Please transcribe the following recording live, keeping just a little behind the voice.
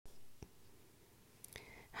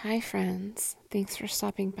Hi, friends. Thanks for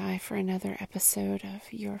stopping by for another episode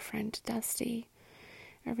of Your Friend Dusty,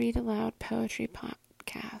 a read aloud poetry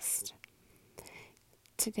podcast.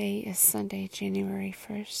 Today is Sunday, January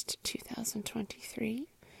 1st, 2023,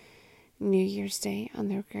 New Year's Day on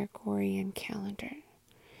the Gregorian calendar.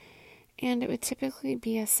 And it would typically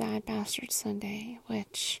be a sad bastard Sunday,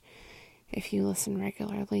 which, if you listen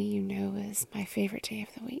regularly, you know is my favorite day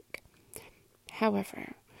of the week.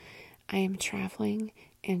 However, I am traveling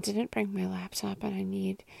and didn't bring my laptop, and I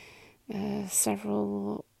need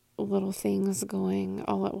several little things going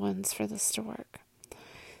all at once for this to work.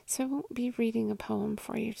 So I won't be reading a poem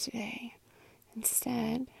for you today.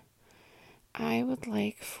 Instead, I would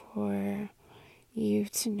like for you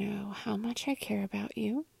to know how much I care about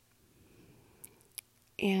you,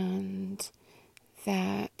 and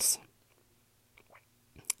that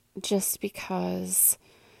just because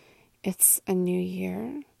it's a new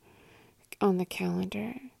year on the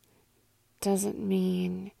calendar doesn't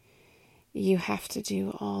mean you have to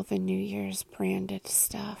do all the New Year's branded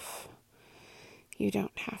stuff. You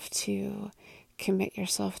don't have to commit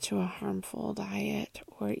yourself to a harmful diet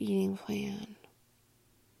or eating plan.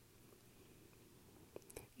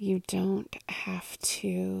 You don't have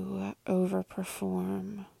to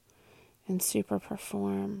overperform and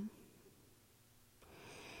superperform.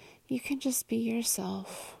 You can just be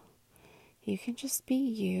yourself. You can just be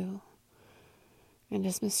you. And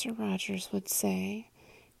as Mr. Rogers would say,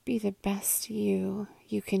 be the best you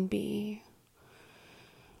can be.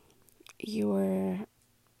 Your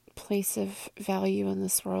place of value in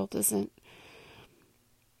this world isn't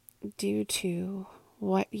due to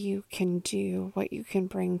what you can do, what you can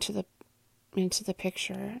bring into the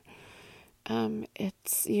picture.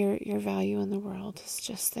 It's your value in the world is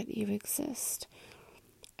just that you exist.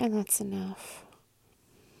 And that's enough.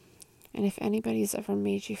 And if anybody's ever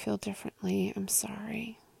made you feel differently, I'm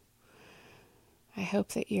sorry. I hope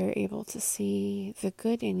that you're able to see the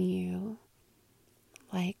good in you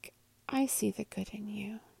like I see the good in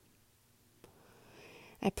you.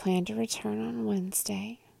 I plan to return on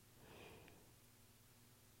Wednesday,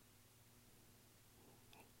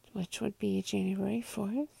 which would be January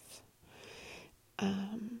 4th,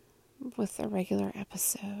 with a regular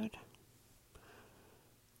episode.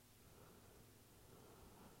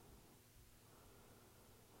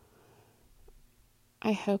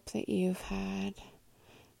 I hope that you've had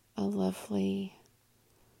a lovely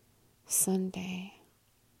Sunday,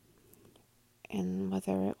 and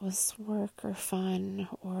whether it was work or fun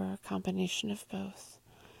or a combination of both,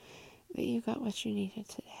 that you got what you needed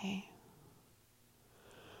today.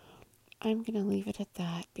 I'm going to leave it at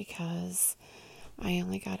that because I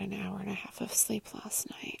only got an hour and a half of sleep last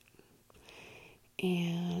night,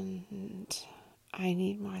 and I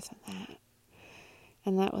need more than that,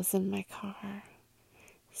 and that was in my car.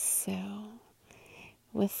 So,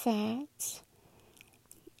 with that,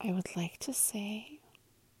 I would like to say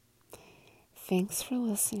thanks for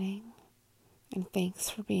listening, and thanks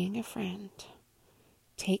for being a friend.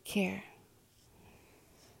 Take care.